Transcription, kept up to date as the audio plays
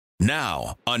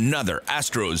Now, another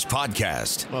Astros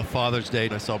podcast. Well, Father's Day,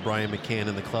 I saw Brian McCann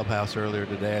in the clubhouse earlier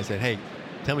today. I said, hey,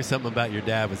 tell me something about your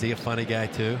dad. Was he a funny guy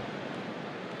too?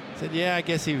 He said, yeah, I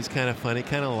guess he was kind of funny,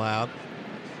 kind of loud.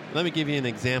 Let me give you an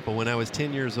example. When I was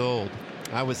 10 years old,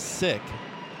 I was sick.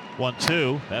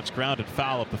 1-2. That's grounded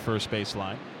foul up the first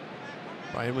baseline.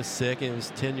 Brian was sick, and he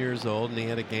was 10 years old, and he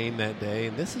had a game that day.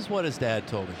 And this is what his dad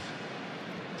told him.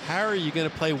 How are you going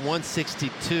to play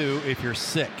 162 if you're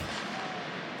sick?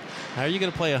 How are you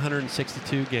going to play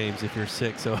 162 games if you're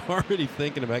sick? So already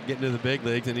thinking about getting to the big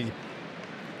leagues, and he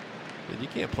said, you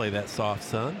can't play that soft,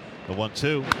 son. The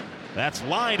 1-2. That's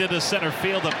lined into center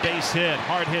field, a base hit.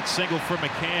 Hard hit single for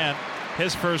McCann.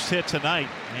 His first hit tonight,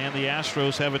 and the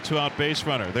Astros have a 2-out base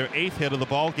runner. Their 8th hit of the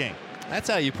ball game. That's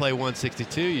how you play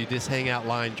 162. You just hang out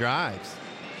line drives.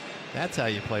 That's how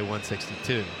you play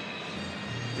 162.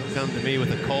 Don't come to me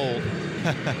with a cold.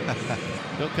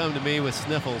 Don't come to me with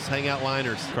sniffles. Hang out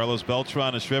liners. Carlos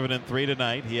Beltran has driven in 3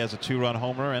 tonight. He has a 2-run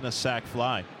homer and a sac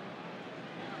fly.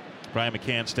 Brian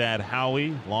McCann's dad,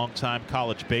 Howie, longtime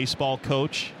college baseball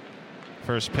coach.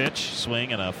 First pitch,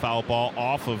 swing, and a foul ball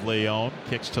off of Leon.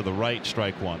 Kicks to the right,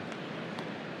 strike one.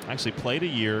 Actually played a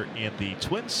year in the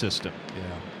twin system.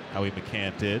 Yeah. Howie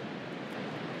McCann did.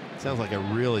 Sounds like a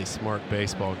really smart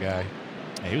baseball guy.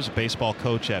 He was a baseball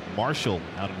coach at Marshall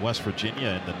out in West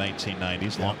Virginia in the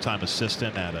 1990s. Yeah. Longtime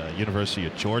assistant at University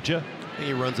of Georgia. I think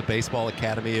he runs a baseball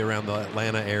academy around the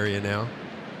Atlanta area now.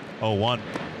 0-1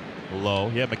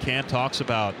 low. Yeah, McCann talks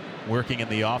about working in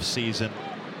the offseason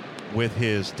with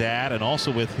his dad and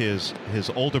also with his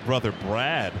older brother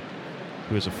Brad,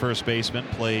 who is a first baseman,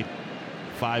 played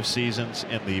 5 seasons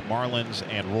in the Marlins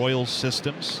and Royals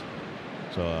systems.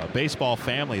 So a baseball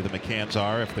family, the McCanns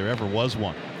are, if there ever was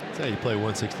one. That's how you play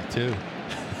 162.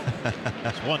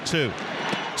 That's 1-2.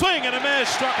 Swing and a miss.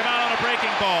 Struck him out on a breaking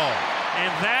ball. And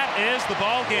that is the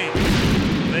ball game.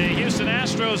 The Houston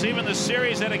Astros even the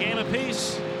series at a game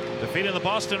apiece, defeating the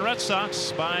Boston Red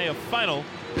Sox by a final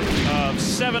of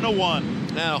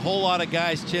 7-1. Now, a whole lot of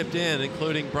guys chipped in,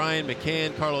 including Brian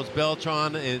McCann, Carlos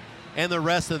Beltran, and the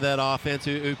rest of that offense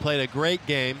who played a great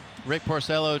game. Rick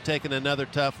Porcello taking another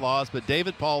tough loss, but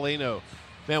David Paulino,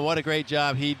 man, what a great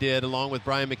job he did, along with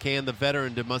Brian McCann, the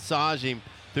veteran, to massage him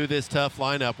through this tough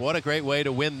lineup. What a great way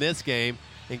to win this game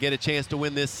and get a chance to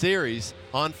win this series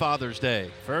on Father's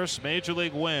Day. First Major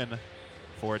League win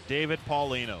for David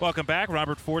Paulino. Welcome back.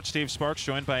 Robert Ford, Steve Sparks,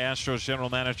 joined by Astros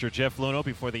General Manager Jeff Luhnow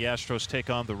before the Astros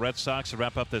take on the Red Sox to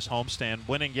wrap up this homestand.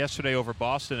 Winning yesterday over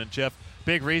Boston, and Jeff,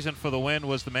 big reason for the win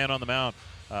was the man on the mound.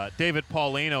 David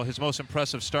Paulino, his most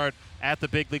impressive start at the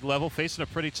big league level, facing a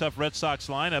pretty tough Red Sox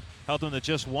lineup, held them to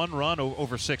just 1 run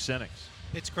over 6 innings.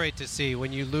 It's great to see.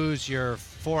 When you lose your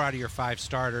 4 out of your 5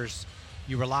 starters,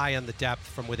 you rely on the depth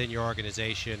from within your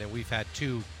organization, and we've had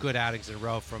 2 good outings in a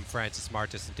row from Francis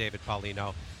Martis and David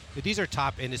Paulino. These are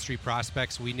top industry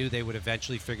prospects. We knew they would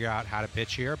eventually figure out how to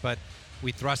pitch here, but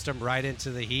we thrust them right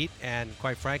into the heat, and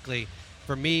quite frankly,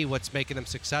 for me, what's making them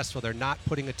successful, they're not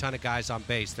putting a ton of guys on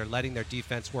base. They're letting their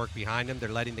defense work behind them. They're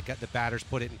letting the batters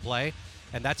put it in play,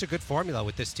 and that's a good formula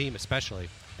with this team especially.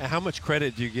 And how much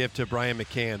credit do you give to Brian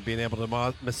McCann being able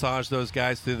to massage those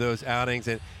guys through those outings,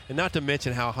 and not to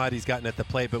mention how hot he's gotten at the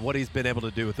plate, but what he's been able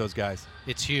to do with those guys?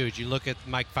 It's huge. You look at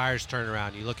Mike Fiers'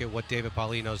 turnaround. You look at what David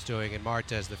Paulino's doing, and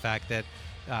Martes, the fact that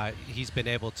he's been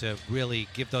able to really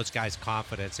give those guys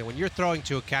confidence. And when you're throwing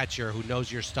to a catcher who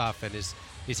knows your stuff and is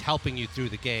helping you through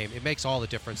the game, it makes all the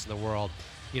difference in the world.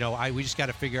 You know, we just got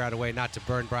to figure out a way not to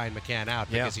burn Brian McCann out,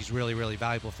 because he's really, really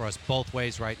valuable for us both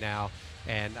ways right now.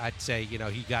 And I'd say, you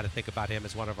got to think about him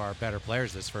as one of our better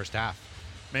players this first half.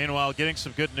 Meanwhile, getting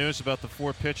some good news about the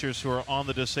 4 pitchers who are on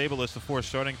the disabled list, the 4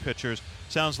 starting pitchers.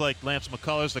 Sounds like Lance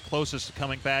McCullers the closest to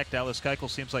coming back. Dallas Keuchel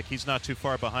seems like he's not too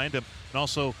far behind him. And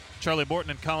also Charlie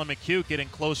Morton and Colin McHugh getting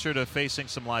closer to facing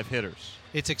some live hitters.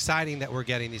 It's exciting that we're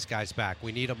getting these guys back.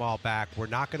 We need them all back. We're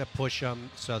not going to push them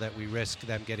so that we risk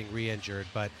them getting re-injured,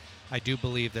 but I do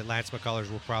believe that Lance McCullers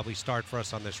will probably start for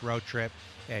us on this road trip,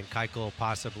 and Keuchel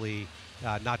possibly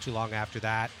not too long after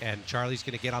that. And Charlie's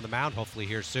going to get on the mound hopefully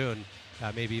here soon,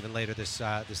 maybe even later this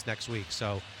next week.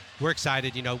 So we're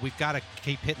excited. We've got to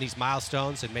keep hitting these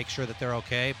milestones and make sure that they're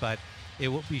okay, but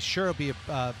it'll be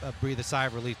a breathe a sigh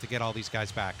of relief to get all these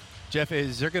guys back. Jeff,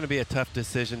 is there going to be a tough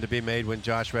decision to be made when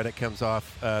Josh Reddick comes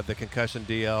off the concussion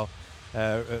DL?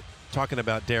 Talking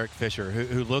about Derek Fisher,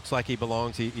 who looks like he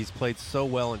belongs. He's played so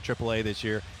well in AAA this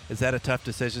year. Is that a tough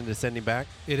decision to send him back?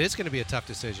 It is going to be a tough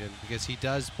decision because he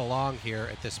does belong here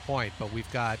at this point. But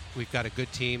we've got a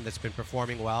good team that's been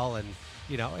performing well, and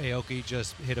Aoki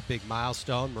just hit a big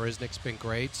milestone. Marisnik's been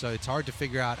great, so it's hard to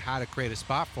figure out how to create a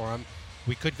spot for him.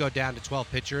 We could go down to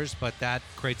 12 pitchers, but that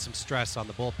creates some stress on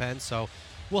the bullpen. So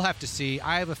we'll have to see.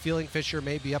 I have a feeling Fisher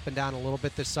may be up and down a little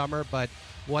bit this summer, but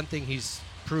one thing he's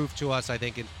proved to us, I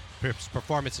think, in his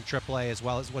performance in AAA as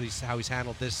well as how he's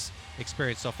handled this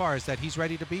experience so far is that he's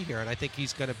ready to be here. And I think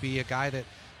he's going to be a guy that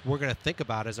we're going to think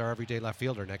about as our everyday left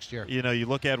fielder next year. You know, you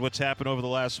look at what's happened over the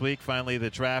last week. Finally,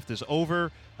 the draft is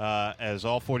over as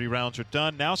all 40 rounds are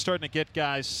done. Now starting to get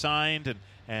guys signed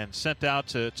and sent out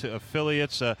to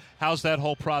affiliates. How's that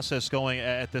whole process going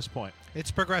at this point?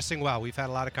 It's progressing well. We've had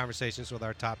a lot of conversations with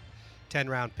our top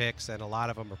 10-round picks, and a lot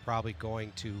of them are probably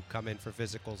going to come in for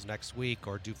physicals next week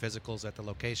or do physicals at the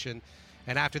location.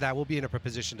 And after that, we'll be in a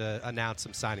position to announce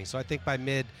some signings. So I think by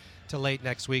mid to late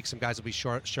next week, some guys will be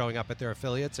showing up at their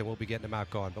affiliates, and we'll be getting them out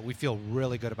going. But we feel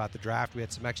really good about the draft. We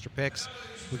had some extra picks.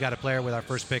 We got a player with our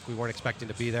first pick we weren't expecting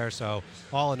to be there. So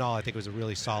all in all, I think it was a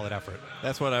really solid effort.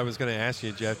 That's what I was going to ask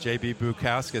you, Jeff. J.B.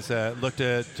 Bukauskas looked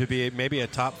to be maybe a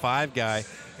top 5 guy,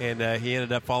 and he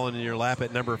ended up falling in your lap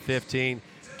at number 15.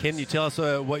 Can you tell us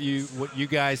what you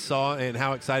guys saw and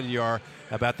how excited you are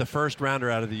about the first rounder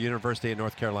out of the University of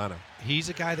North Carolina? He's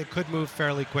a guy that could move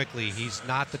fairly quickly. He's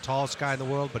not the tallest guy in the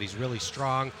world, but he's really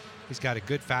strong. He's got a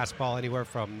good fastball, anywhere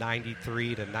from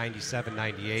 93 to 97,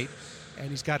 98. And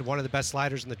he's got one of the best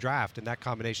sliders in the draft, and that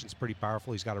combination is pretty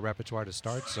powerful. He's got a repertoire to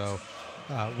start, so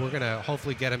we're going to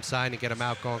hopefully get him signed and get him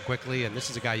out going quickly, and this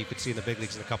is a guy you could see in the big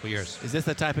leagues in a couple years. Is this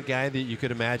the type of guy that you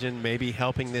could imagine maybe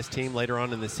helping this team later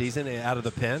on in the season out of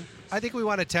the pen? I think we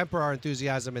want to temper our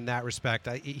enthusiasm in that respect.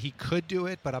 He could do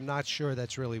it, but I'm not sure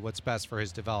that's really what's best for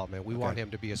his development. We want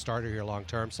him to be a starter here long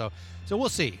term, so we'll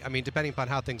see. I mean, depending upon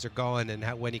how things are going and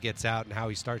when he gets out and how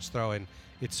he starts throwing,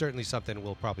 it's certainly something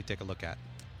we'll probably take a look at.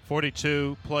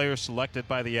 42 players selected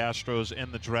by the Astros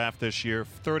in the draft this year,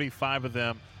 35 of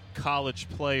them college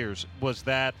players. Was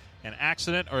that an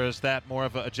accident, or is that more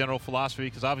of a general philosophy?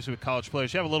 Because obviously with college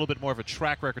players, you have a little bit more of a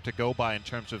track record to go by in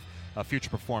terms of future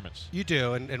performance. You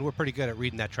do, and we're pretty good at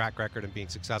reading that track record and being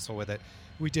successful with it.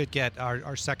 We did get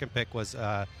our second pick was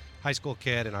a high school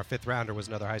kid, and our 5th rounder was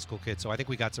another high school kid. So I think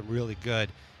we got some really good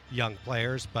young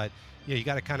players, but you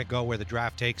got to kind of go where the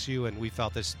draft takes you, and we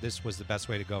felt this was the best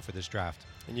way to go for this draft.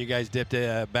 And you guys dipped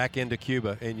back into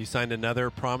Cuba, and you signed another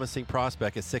promising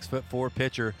prospect, a 6'4"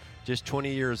 pitcher, just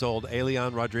 20 years old,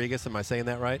 Elian Rodriguez. Am I saying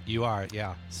that right? You are,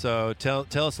 yeah. So tell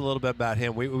us a little bit about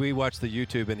him. We watched the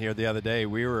YouTube in here the other day.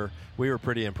 We were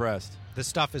pretty impressed. The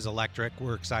stuff is electric.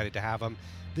 We're excited to have him.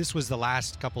 This was the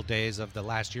last couple days of the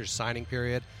last year's signing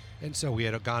period, and so we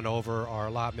had gone over our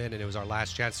allotment, and it was our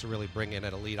last chance to really bring in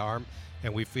an elite arm.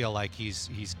 And we feel like he's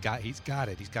got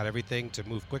it. He's got everything to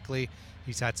move quickly.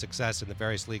 He's had success in the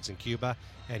various leagues in Cuba,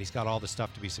 and he's got all the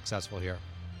stuff to be successful here.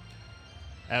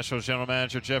 Astros General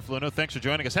Manager Jeff Luhnow, thanks for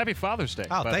joining us. Happy Father's Day.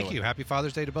 Oh, thank you. Happy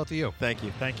Father's Day to both of you. Thank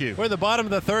you. Thank you. We're at the bottom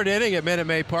of the 3rd inning at Minute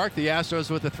Maid Park. The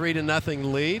Astros with a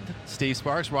 3-0 lead. Steve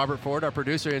Sparks, Robert Ford, our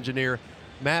producer engineer,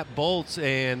 Matt Bolts.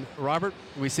 And Robert,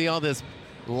 we see all this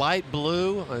light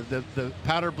blue, the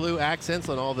powder blue accents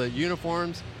on all the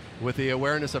uniforms with the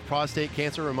awareness of prostate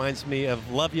cancer. Reminds me of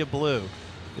Love Ya Blue,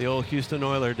 the old Houston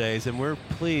Oilers days. And we're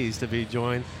pleased to be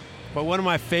joined by one of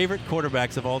my favorite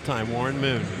quarterbacks of all time, Warren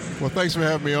Moon. Well, thanks for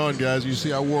having me on, guys. You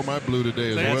see, I wore my blue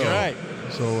today as well. That's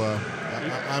right. So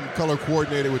I'm color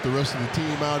coordinated with the rest of the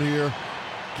team out here.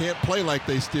 Can't play like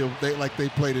they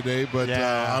play today, but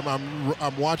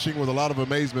I'm watching with a lot of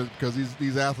amazement because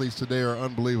these athletes today are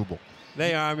unbelievable.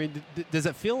 They are. I mean, does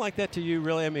it feel like that to you,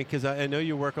 really? I mean, because I know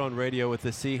you work on radio with the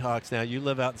Seahawks now. You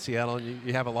live out in Seattle, and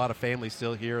you have a lot of family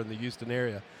still here in the Houston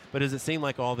area. But does it seem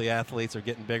like all the athletes are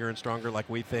getting bigger and stronger like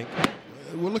we think?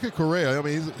 Well, look at Correa. I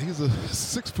mean, he's a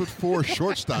 6'4"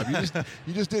 shortstop.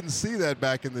 You just didn't see that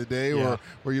back in the day. Yeah.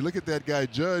 Or you look at that guy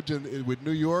Judge with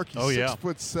New York. He's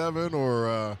 6'7",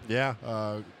 or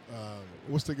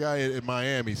what's the guy in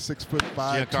Miami? 6'5".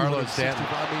 Giancarlo Stanton.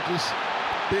 I mean, just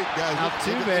big guys.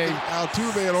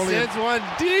 Altuve sends one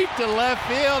deep to left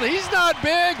field. He's not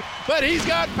big, but he's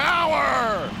got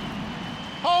power.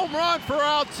 Home run for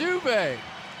Altuve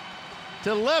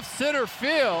to left center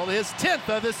field. His 10th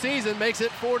of the season makes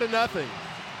it 4-0.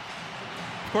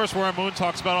 Of course, Warren Moon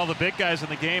talks about all the big guys in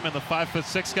the game, and the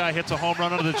 5'6" guy hits a home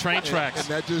run under the train tracks. And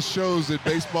that just shows that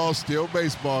baseball's still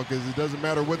baseball, because it doesn't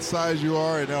matter what size you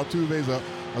are, and Altuve's a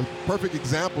perfect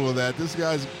example of that. This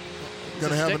guy's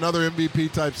going to have another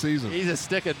MVP type season. He's a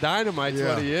stick of dynamite,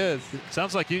 what he is.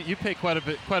 Sounds like you pay quite a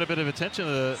bit of attention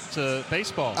to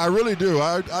baseball. I really do.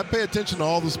 I pay attention to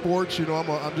all the sports. You know,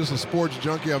 I'm just a sports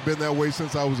junkie. I've been that way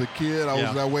since I was a kid. I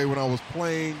was that way when I was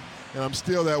playing, and I'm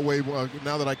still that way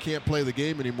now that I can't play the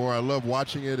game anymore. I love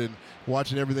watching it and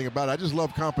watching everything about it. I just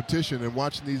love competition and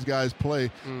watching these guys play.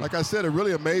 Like I said, it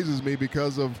really amazes me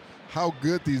because of how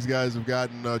good these guys have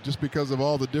gotten just because of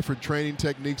all the different training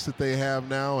techniques that they have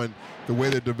now and the way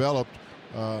they're developed.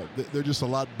 They're just a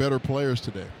lot better players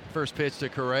today. First pitch to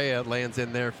Correa lands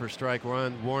in there for strike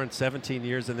one. Warren, 17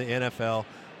 years in the NFL,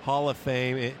 Hall of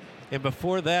Fame. And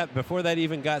before that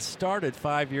even got started,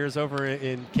 5 years over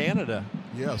in Canada.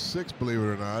 Yeah, 6, believe it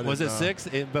or not. Was it 6?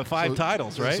 But 5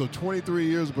 titles, right? So 23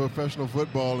 years of professional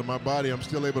football in my body. I'm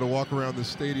still able to walk around this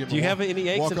stadium. Do you have any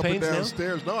aches walk and up pains and down now?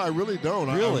 stairs? No, I really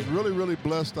don't. Really? I was really, really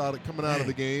blessed coming out of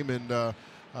the game, and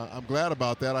I'm glad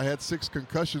about that. I had 6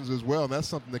 concussions as well, and that's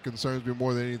something that concerns me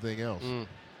more than anything else.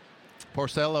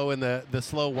 Porcello in the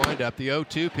slow windup. The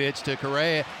 0-2 pitch to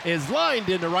Correa is lined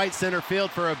into right center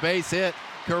field for a base hit.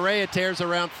 Correa tears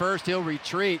around first. He'll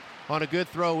retreat on a good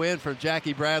throw in from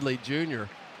Jackie Bradley Jr.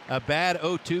 A bad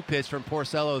 0-2 pitch from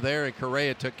Porcello there, and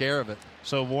Correa took care of it.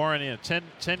 So, Warren, 10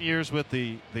 years with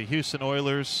the Houston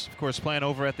Oilers, of course, playing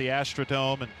over at the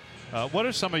Astrodome. And what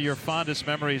are some of your fondest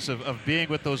memories of being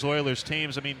with those Oilers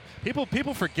teams? I mean,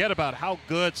 people forget about how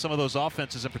good some of those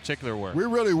offenses in particular were. We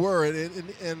really were,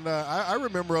 and I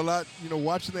remember a lot,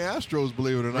 watching the Astros,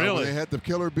 believe it or not, when they had the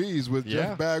Killer Bees with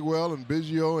Jeff Bagwell and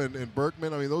Biggio and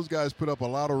Berkman. I mean, those guys put up a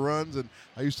lot of runs, and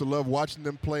I used to love watching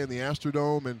them play in the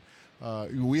Astrodome.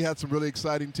 And we had some really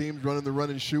exciting teams running the run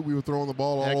and shoot. We were throwing the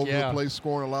ball all over the place,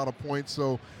 scoring a lot of points.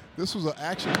 So this was an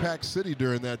action-packed city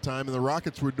during that time, and the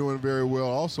Rockets were doing very well,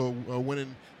 also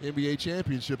winning NBA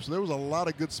championships. So there was a lot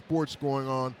of good sports going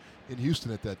on in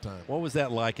Houston at that time. What was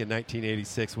that like in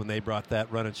 1986 when they brought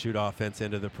that run-and-shoot offense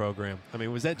into the program? I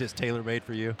mean, was that just tailor-made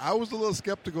for you? I was a little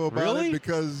skeptical about it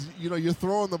because, you're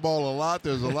throwing the ball a lot.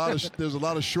 There's a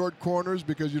lot of short corners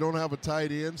because you don't have a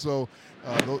tight end, so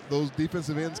those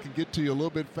defensive ends can get to you a little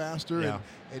bit faster,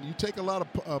 and you take a lot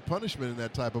of punishment in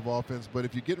that type of offense. But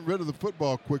if you're getting rid of the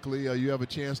football quickly, you have a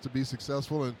chance to be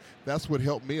successful, and that's what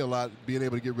helped me a lot, being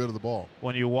able to get rid of the ball.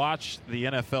 When you watch the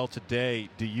NFL today,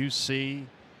 do you see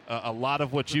a lot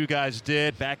of what you guys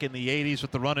did back in the 80s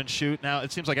with the run and shoot? Now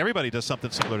it seems like everybody does something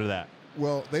similar to that.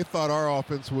 Well, they thought our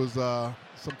offense was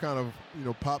some kind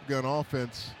of pop gun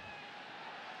offense.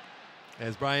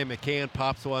 As Brian McCann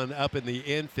pops one up in the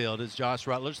infield, as Josh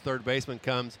Rutledge, third baseman,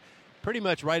 comes pretty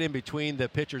much right in between the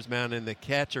pitcher's mound and the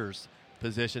catcher's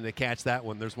position to catch that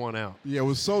one. There's one out. Yeah, it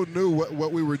was so new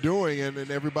what we were doing, and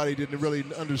everybody didn't really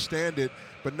understand it.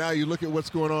 But now you look at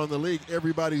what's going on in the league,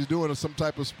 everybody's doing some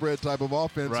type of spread type of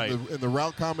offense, right. and the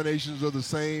route combinations are the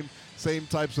same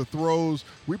types of throws.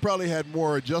 We probably had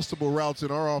more adjustable routes in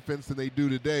our offense than they do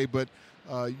today, but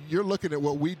you're looking at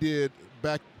what we did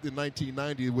back in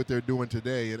 1990, what they're doing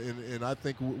today, and I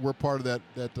think we're part of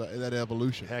that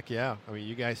evolution. Heck yeah. I mean,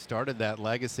 you guys started that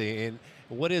legacy, and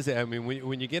what is it? I mean,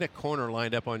 when you get a corner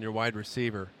lined up on your wide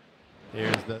receiver,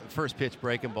 here's the first pitch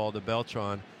breaking ball to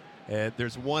Beltran, and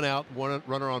there's one out, one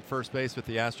runner on first base with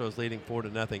the Astros leading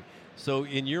 4-0. So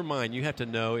in your mind, you have to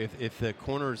know if the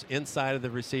corner's inside of the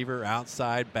receiver,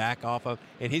 outside, back off of,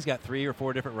 and he's got 3 or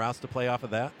 4 different routes to play off of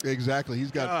that? Exactly.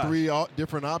 He's got 3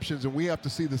 different options, and we have to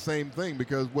see the same thing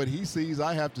because what he sees,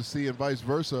 I have to see, and vice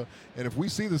versa. And if we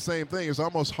see the same thing, it's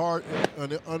almost hard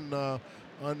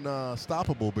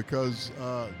unstoppable because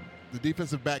the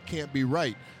defensive back can't be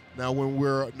right. Now, when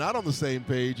we're not on the same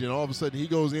page and all of a sudden he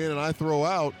goes in and I throw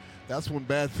out, that's when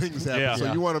bad things happen. Yeah.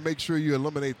 So you want to make sure you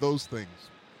eliminate those things.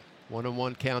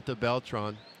 1-1 count to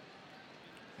Beltran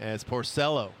as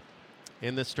Porcello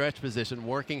in the stretch position,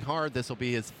 working hard. This will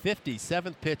be his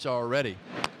 57th pitch already,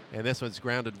 and this one's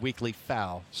grounded weakly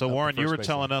foul. So, Warren, you were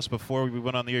telling us before we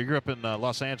went on the air, you're up in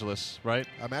Los Angeles, right?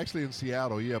 I'm actually in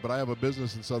Seattle, yeah, but I have a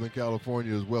business in Southern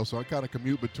California as well, so I kind of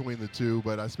commute between the two,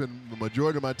 but I spend the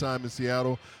majority of my time in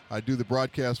Seattle. I do the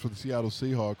broadcast for the Seattle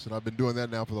Seahawks, and I've been doing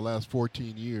that now for the last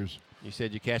 14 years. You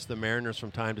said you catch the Mariners from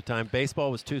time to time.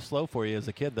 Baseball was too slow for you as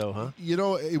a kid, though, huh?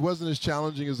 It wasn't as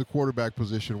challenging as the quarterback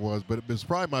position was, but it was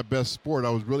probably my best sport.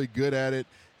 I was really good at it,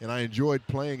 and I enjoyed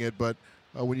playing it. But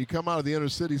when you come out of the inner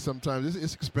city, sometimes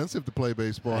it's expensive to play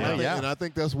baseball. And I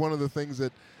think that's one of the things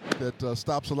that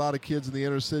stops a lot of kids in the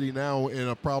inner city now, and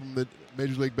a problem that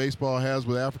Major League Baseball has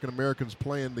with African Americans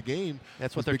playing the game.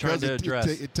 That's what they're trying to address.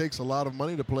 It takes a lot of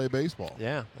money to play baseball.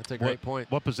 Yeah, that's a great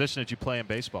point. What position did you play in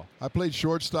baseball? I played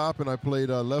shortstop and I played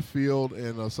left field,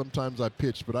 and sometimes I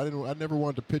pitched, but I never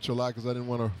wanted to pitch a lot because I didn't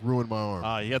want to ruin my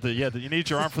arm. You need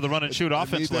your arm for the run and shoot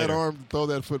offense. You need that arm to throw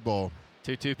that football.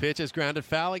 2-2 pitches, grounded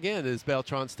foul again as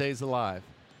Beltran stays alive.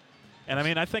 And I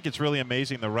mean, I think it's really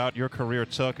amazing the route your career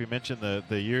took. We mentioned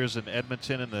the years in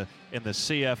Edmonton in the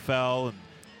CFL, and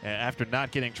after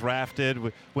not getting drafted.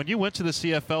 When you went to the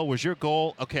CFL, was your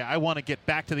goal, okay, I want to get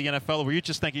back to the NFL? Or were you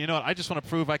just thinking, you know what, I just want to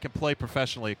prove I can play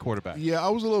professionally at quarterback? Yeah, I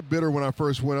was a little bitter when I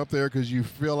first went up there because you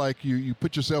feel like you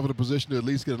put yourself in a position to at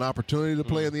least get an opportunity to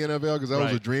play in the NFL, because that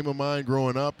was a dream of mine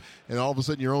growing up. And all of a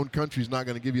sudden your own country's not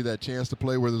going to give you that chance to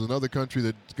play, where there's another country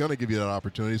that's going to give you that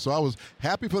opportunity. So I was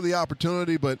happy for the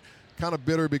opportunity, but kind of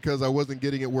bitter because I wasn't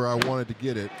getting it where I wanted to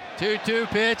get it. 2-2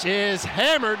 pitch is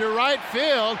hammered to right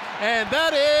field, and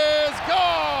that is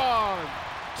gone.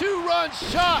 2-run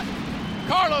shot,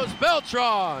 Carlos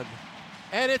Beltran,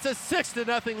 and it's a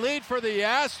 6-0 lead for the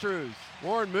Astros.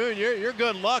 Warren Moon, you're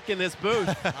good luck in this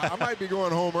booth. I might be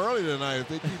going home early tonight if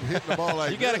they keep hitting the ball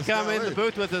like this. You got to come in the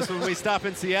booth with us when we stop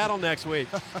in Seattle next week.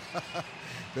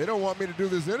 They don't want me to do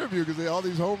this interview because all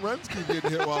these home runs keep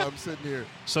getting hit while I'm sitting here.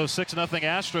 So 6-0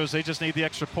 Astros, they just need the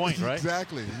extra point, right?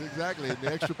 Exactly. And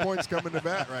the extra point's coming to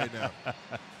bat right now.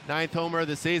 9th homer of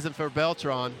the season for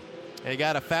Beltran. And he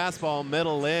got a fastball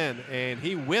middle in, and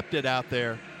he whipped it out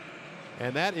there.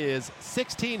 And that is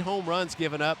 16 home runs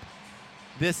given up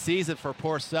this season for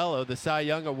Porcello, the Cy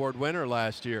Young Award winner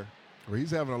last year. Well,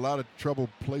 he's having a lot of trouble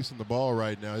placing the ball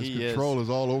right now. His control is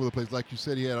all over the place. Like you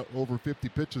said, he had over 50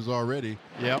 pitches already.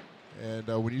 Yep. And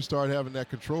when you start having that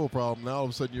control problem, now all of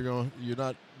a sudden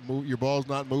your ball's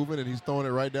not moving, and he's throwing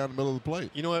it right down the middle of the plate.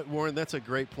 You know what, Warren? That's a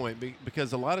great point,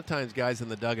 because a lot of times guys in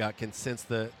the dugout can sense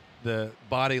the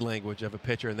body language of a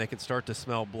pitcher, and they can start to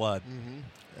smell blood.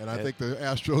 And I think the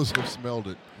Astros have smelled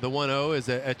it. The 1-0 is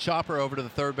a chopper over to the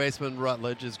third baseman,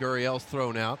 Rutledge, as Gurriel's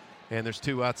thrown out. And there's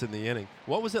 2 outs in the inning.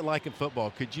 What was it like in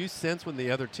football? Could you sense when the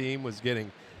other team was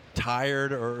getting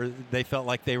tired or they felt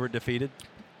like they were defeated?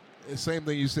 The same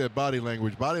thing you said, body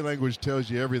language. Body language tells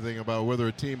you everything about whether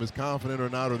a team is confident or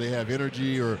not, or they have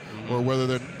energy, or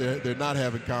whether they're not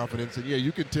having confidence. And, yeah,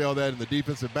 you can tell that in the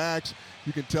defensive backs.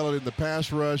 You can tell it in the pass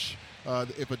rush.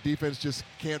 If a defense just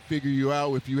can't figure you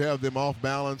out, if you have them off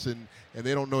balance and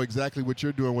they don't know exactly what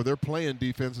you're doing, where they're playing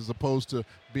defense as opposed to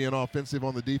being offensive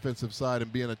on the defensive side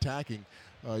and being attacking,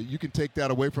 you can take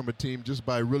that away from a team just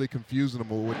by really confusing them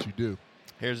with what you do.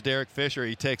 Here's Derek Fisher.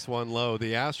 He takes one low.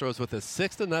 The Astros with a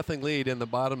 6-0 lead in the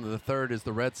bottom of the third as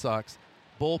the Red Sox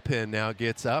bullpen now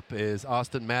gets up, as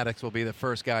Austin Maddox will be the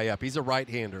first guy up. He's a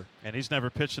right-hander. And he's never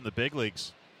pitched in the big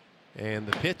leagues. And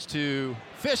the pitch to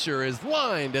Fisher is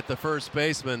lined at the first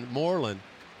baseman, Moreland,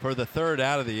 for the third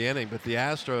out of the inning. But the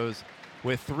Astros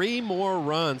with 3 more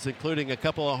runs, including a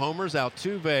couple of homers.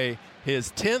 Altuve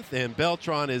his 10th and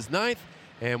Beltran his 9th.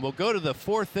 And we'll go to the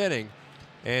 4th inning.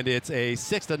 And it's a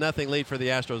 6-0 lead for the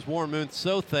Astros. Warren Moon,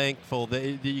 so thankful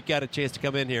that you got a chance to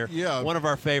come in here. Yeah. One of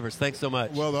our favorites. Thanks so much.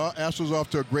 Well, the Astros are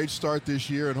off to a great start this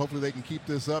year, and hopefully they can keep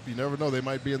this up. You never know. They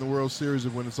might be in the World Series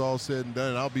when it's all said and done,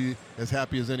 and I'll be as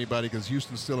happy as anybody because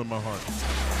Houston's still in my heart.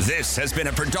 This has been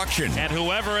a production. And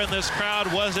whoever in this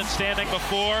crowd wasn't standing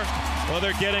before, well,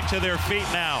 they're getting to their feet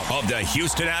now. Of the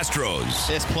Houston Astros.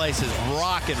 This place is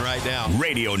rocking right now.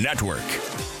 Radio Network.